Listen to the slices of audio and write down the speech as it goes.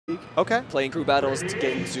Okay. Playing crew battles to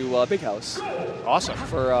get into Big House. Awesome.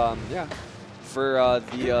 For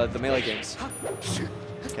the melee games.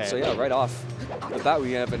 Okay. So yeah, right off the bat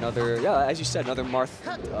we have another, as you said, another Marth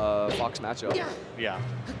Fox matchup. Yeah.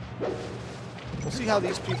 We'll see how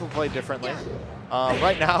these people play differently.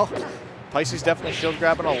 Right now, Pisces definitely shield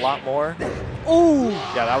grabbing a lot more. Ooh!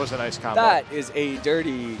 Yeah, that was a nice combo. That is a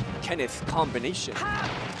dirty Kenneth combination.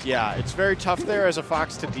 Yeah, it's very tough there as a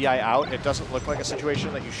Fox to DI out. It doesn't look like a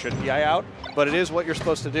situation that you should DI out, but it is what you're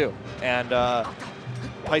supposed to do. And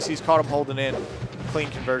Pisces caught him holding in. Clean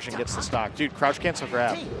conversion gets the stock. Dude, crouch cancel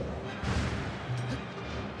grab.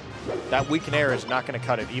 That weaken air is not going to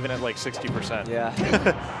cut it, even at like 60%. Yeah.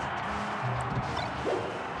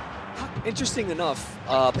 Interesting enough,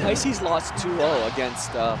 Pisces lost 2-0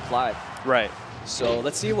 against Plaid. Right. So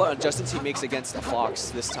let's see what adjustments he makes against a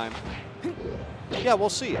Fox this time. Yeah, we'll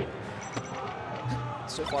see.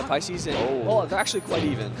 So far, Pisces and they're actually quite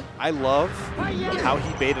even. I love how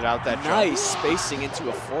he baited out that jump. Nice spacing into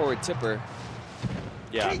a forward tipper.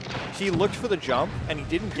 Yeah. He looked for the jump, and he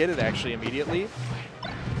didn't get it actually immediately.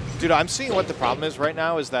 Dude, I'm seeing what the problem is right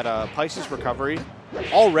now is that Pisces' recovery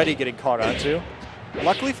already getting caught onto.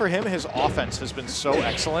 Luckily for him, his offense has been so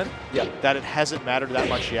excellent that it hasn't mattered that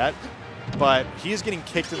much yet. But he is getting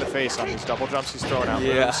kicked in the face on these double jumps he's throwing out.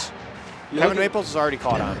 Kevin Maples is already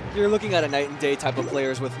caught on. You're looking at a night and day type of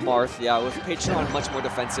players with Marth. Yeah, with Patreon much more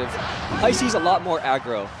defensive. Pisces a lot more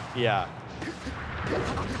aggro. Yeah.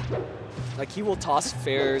 Like he will toss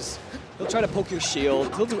fares. He'll try to poke your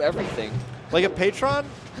shield. He'll do everything. Like if Patron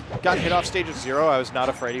got hit off stage at 0, I was not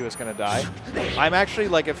afraid he was going to die. I'm actually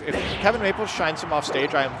like, if Kevin Maples shines him off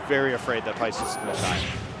stage, I am very afraid that Pisces is going to die.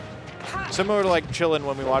 Similar to like Chillin'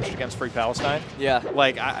 when we watched against Free Palestine. Yeah.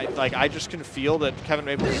 Like I just can feel that Kevin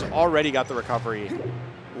Maples has already got the recovery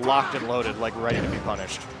locked and loaded, like ready to be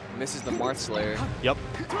punished. Misses the Marth Slayer. Yep.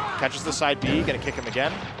 Catches the side B, gonna kick him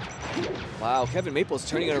again. Wow, Kevin Maples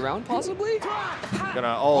turning it around possibly? He should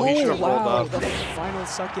have rolled up. The final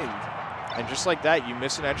second. And just like that, you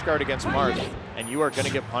miss an edge guard against Marth, and you are going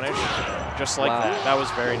to get punished just like that. That was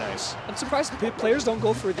very nice. I'm surprised players don't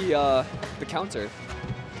go for the counter.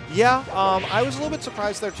 Yeah, I was a little bit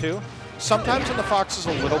surprised there too. Sometimes when the Fox is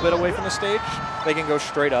a little bit away from the stage, they can go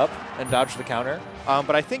straight up and dodge the counter.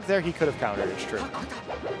 But I think there he could have countered, it's true.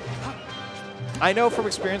 I know from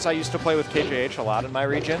experience, I used to play with KJH a lot in my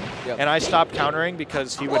region, and I stopped countering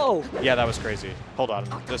because he would... Whoa. Yeah, that was crazy. Hold on.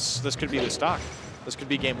 This could be the stock. This could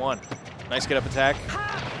be game 1. Nice get-up attack.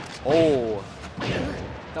 Oh.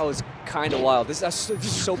 That was kind of wild. This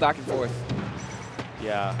is so back and forth.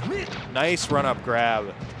 Yeah. Nice run-up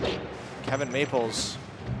grab. Kevin Maples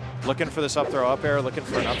looking for this up throw up air, looking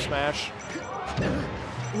for an up smash.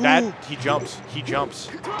 He jumps. He jumps.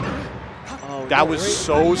 Oh, that was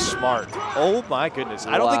so smart. Oh my goodness.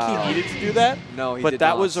 I don't think he needed to do that. No, he did not. But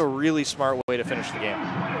that was a really smart way to finish the game.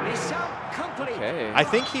 Okay. I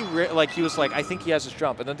think he was like, I think he has his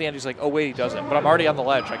jump. And then at the end he's like, oh wait, he doesn't. But I'm already on the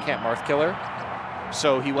ledge. I can't Marth killer.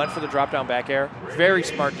 So he went for the drop down back air. Very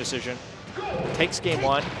smart decision. Takes game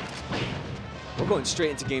 1. We're going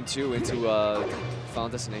straight into game 2 into Final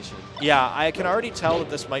Destination. Yeah, I can already tell that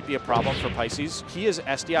this might be a problem for Pisces. He is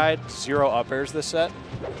SDI'd 0 up airs this set.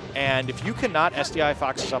 And if you cannot SDI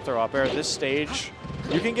Fox's up throw up air this stage,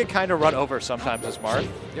 you can get kind of run over sometimes as Marth.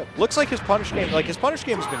 Yep. Looks like his punish game, his punish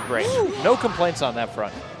game has been great. No complaints on that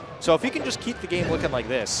front. So if he can just keep the game looking like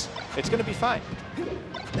this, it's going to be fine.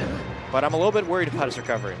 But I'm a little bit worried about his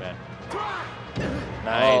recovery, man.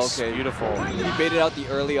 Nice, beautiful. He baited out the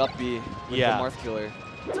early up B with the Marth killer.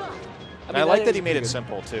 And I like that he made it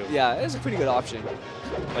simple too. Yeah, it was a pretty good option.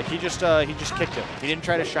 Like he just kicked him. He didn't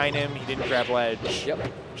try to shine him. He didn't grab ledge.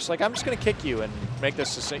 Yep. Just like, I'm just gonna kick you and make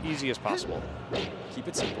this as easy as possible. Keep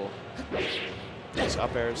it simple. Nice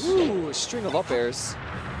up airs. Ooh, a string of up airs.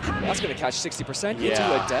 That's gonna catch 60% into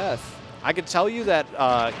a death. I can tell you that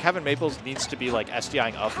Kevin Maples needs to be like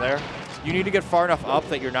SDIing up there. You need to get far enough up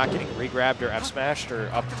that you're not getting re-grabbed or F-smashed or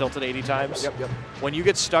up tilted 80 times. Yep. When you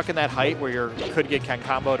get stuck in that height where you could get Ken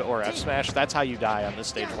comboed or F-smashed, that's how you die on this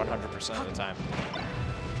stage 100% of the time.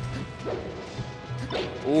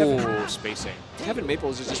 Ooh, spacing. Kevin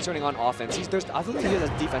Maples is just turning on offense. I think he has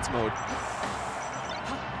a defense mode.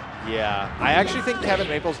 Yeah, I actually think Kevin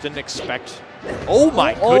Maples didn't expect. Oh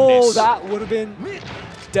my goodness! Oh, that would have been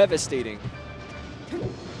devastating.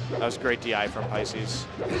 That was great DI from Pisces.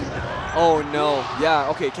 Oh no! Yeah.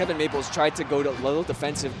 Okay. Kevin Maples tried to go to a little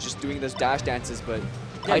defensive, just doing those dash dances, but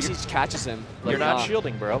Pisces catches him. Like, you're not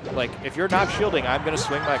shielding, bro. Like if you're not shielding, I'm gonna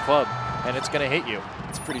swing my club, and it's gonna hit you.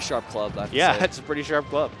 It's a pretty sharp club. Yeah, it's a pretty sharp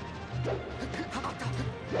club.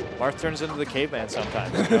 Marth turns into the caveman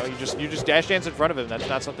sometimes. You know? you just dash dance in front of him. That's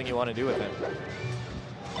not something you want to do with him.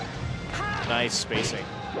 Nice spacing.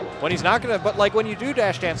 When he's not going to, but like when you do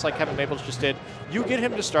dash dance like Kevin Maples just did, you get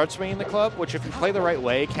him to start swinging the club, which if you play the right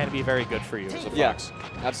way can be very good for you as a Fox.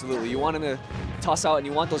 Absolutely. You want him to toss out and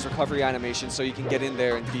you want those recovery animations so you can get in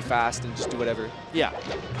there and be fast and just do whatever. Yeah.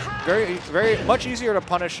 Very much easier to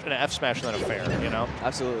punish an F smash than a fair, you know?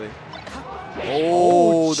 Absolutely.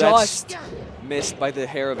 Oh, that's just missed by the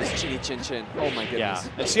hair of his chinny chin chin. Oh my goodness. Yeah.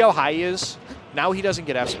 And see how high he is? Now he doesn't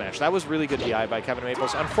get F smash. That was really good DI by Kevin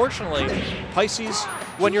Maples. Unfortunately, Pisces,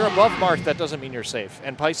 when you're above Marth, that doesn't mean you're safe.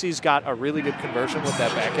 And Pisces got a really good conversion with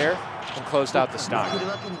that back air and closed out the stock.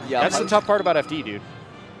 Yeah, that's the tough part about FD, dude.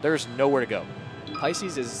 There's nowhere to go.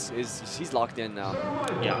 Pisces he's locked in now.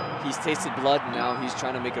 Yeah. He's tasted blood and now he's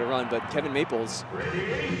trying to make it a run, but Kevin Maples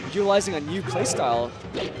utilizing a new playstyle.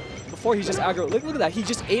 Before he just aggro, look at that, he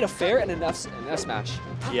just ate a fair and an F smash.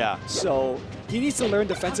 Yeah. So he needs to learn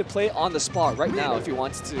defensive play on the spot right now if he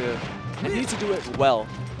wants to, and he needs to do it well.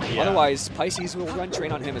 Yeah. Otherwise, Pisces will run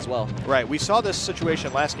train on him as well. Right, we saw this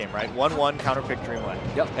situation last game, right? 1-1 counter pick Dreamland.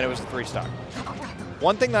 Yep. And it was a 3-stock.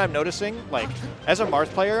 One thing that I'm noticing, like, as a Marth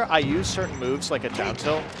player, I use certain moves like a down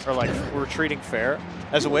tilt or like retreating fair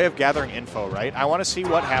as a way of gathering info, right? I want to see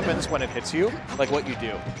what happens when it hits you, like what you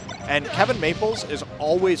do. And Kevin Maples is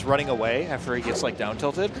always running away after he gets like down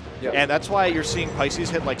tilted. Yep. And that's why you're seeing Pisces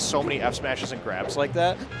hit like so many F smashes and grabs like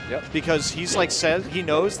that. Yep. Because he's like he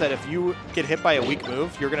knows that if you get hit by a weak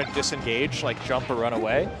move, you're going to disengage, like jump or run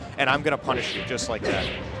away, and I'm going to punish you just like that.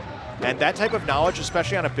 And that type of knowledge,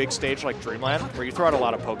 especially on a big stage like Dreamland, where you throw out a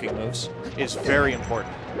lot of poking moves, is very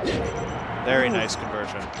important. Very nice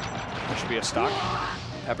conversion. That should be a stock.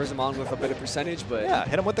 Peppers him on with a bit of percentage, but... Yeah,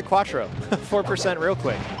 hit him with the Quattro. 4% real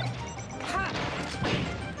quick.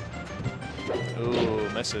 Ooh,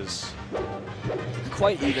 misses.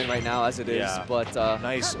 Quite even right now as it is, but...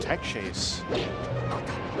 nice tech chase.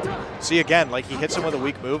 See, again, like he hits him with a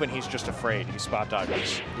weak move and he's just afraid. He spot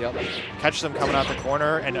dodges. Yep. Catches him coming out the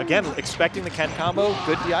corner, and again, expecting the Ken combo,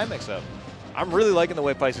 good DI mix-up. I'm really liking the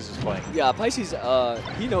way Pisces is playing. Yeah, Pisces,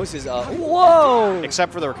 he knows his, whoa!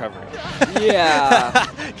 Except for the recovery. Yeah.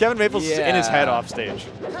 Kevin Maples is in his head off stage.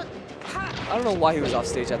 I don't know why he was off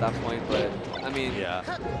stage at that point, but, I mean,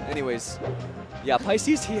 anyways. Yeah,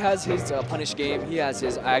 Pisces, he has his punish game. He has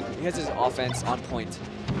his offense on point.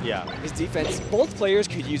 Yeah. His defense, both players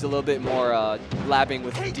could use a little bit more labbing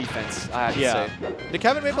with defense, I have to say. To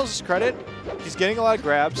Kevin Maples' credit, he's getting a lot of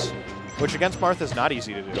grabs, which against Marth is not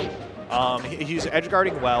easy to do. He's edge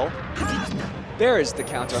guarding well. There is the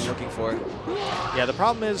counter I'm looking for. Yeah, the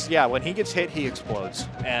problem is, when he gets hit, he explodes.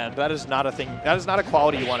 And that is not a thing, that is not a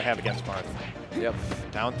quality you want to have against Marth. Yep.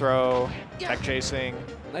 Down throw, tech chasing.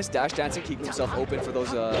 Nice dash dancing, keeping himself open for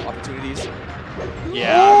those opportunities.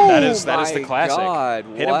 Yeah, that is the classic. God,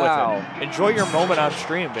 Hit him with it. Enjoy your moment on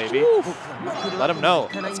stream, baby. Let him know.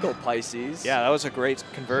 Let's go, Pisces. Yeah, that was a great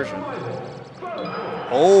conversion.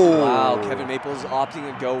 Oh. Wow, Kevin Maples opting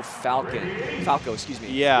to go Falco, excuse me.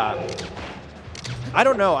 Yeah. I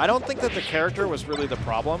don't know. I don't think that the character was really the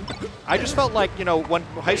problem. I just felt like, when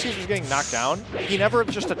Pisces was getting knocked down, he never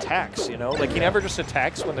just attacks, Like, he never just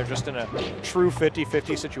attacks when they're just in a true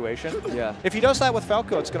 50-50 situation. Yeah. If he does that with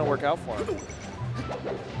Falco, it's going to work out for him.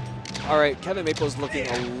 All right, Kevin Maples looking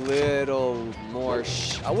a little more,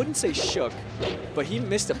 I wouldn't say shook, but he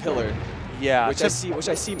missed a pillar. Yeah. Which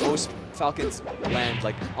I see most Falcons land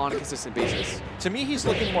like on a consistent basis. To me, he's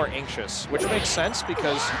looking more anxious, which makes sense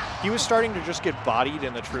because he was starting to just get bodied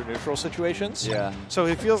in the true neutral situations. Yeah. So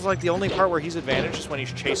it feels like the only part where he's advantaged is when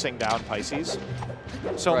he's chasing down Pisces.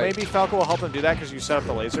 So maybe Falco will help him do that because you set up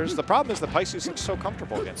the lasers. The problem is the Pisces looks so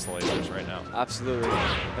comfortable against the lasers right now. Absolutely.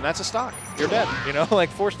 And that's a stock. You're dead. Like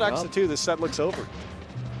 4 stocks to 2, this set looks over.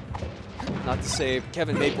 Not to say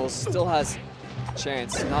Kevin Maples still has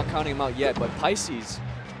chance, not counting him out yet, but Pisces,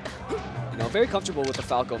 very comfortable with the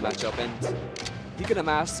Falco matchup, and he can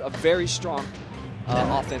amass a very strong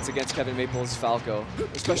offense against Kevin Maples' Falco,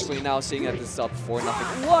 especially now seeing that this is up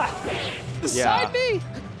 4-0. What? Beside me!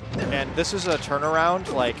 And this is a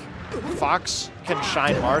turnaround, like, Fox can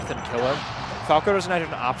shine Marth and kill him. Falco doesn't have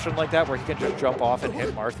an option like that where he can just jump off and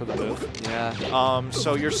hit Marth with a move. Yeah.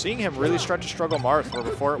 So you're seeing him really start to struggle Marth, where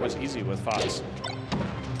before it was easy with Fox.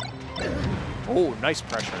 Oh, nice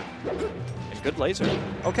pressure. And good laser.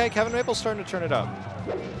 Okay, Kevin Maples starting to turn it up.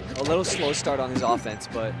 A little slow start on his offense,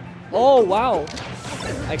 but... Oh, wow.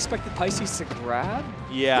 I expected Pisces to grab.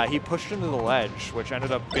 Yeah, he pushed into the ledge, which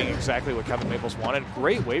ended up being exactly what Kevin Maples wanted.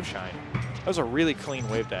 Great wave shine. That was a really clean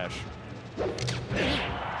wave dash.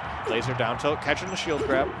 Laser down tilt, catching the shield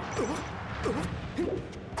grab.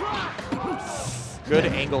 Good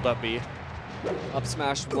angled up B. Up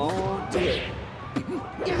smash won't do it.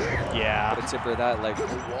 Yeah. But a tipper that, like,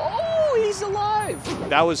 whoa, he's alive.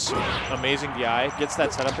 That was amazing DI. Gets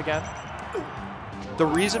that set up again. The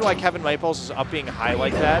reason why Kevin Maples is up being high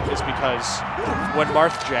like that is because when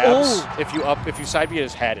Marth jabs, if you side B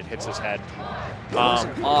his head, it hits his head. That was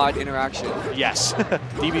an odd interaction. Yes.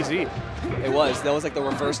 DBZ. It was. That was like the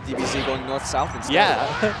reverse DBZ going north-south instead.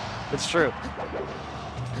 Yeah. It's true.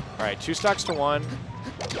 All right, 2 stocks to 1.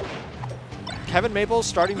 Kevin Maples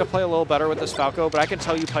starting to play a little better with this Falco, but I can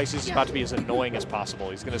tell you Pisces is about to be as annoying as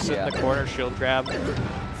possible. He's going to sit in the corner, shield grab,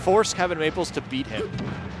 force Kevin Maples to beat him.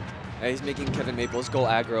 Yeah, he's making Kevin Maples go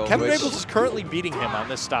aggro. Kevin Maples is currently beating him on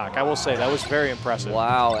this stock. I will say, that was very impressive.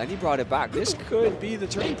 Wow, and he brought it back. This could be the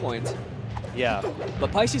turning point. Yeah.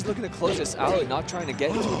 But Pisces looking to close this out, not trying to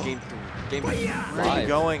get into a game 5. Where are you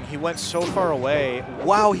going? He went so far away.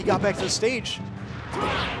 Wow, he got back to the stage.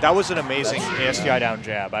 That was an amazing ASTI down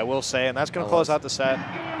jab, I will say, and that's going to close out the set.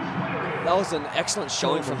 That was an excellent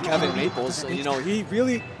showing from Kevin Maples. You know, he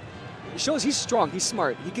really shows he's strong, he's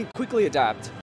smart, he can quickly adapt.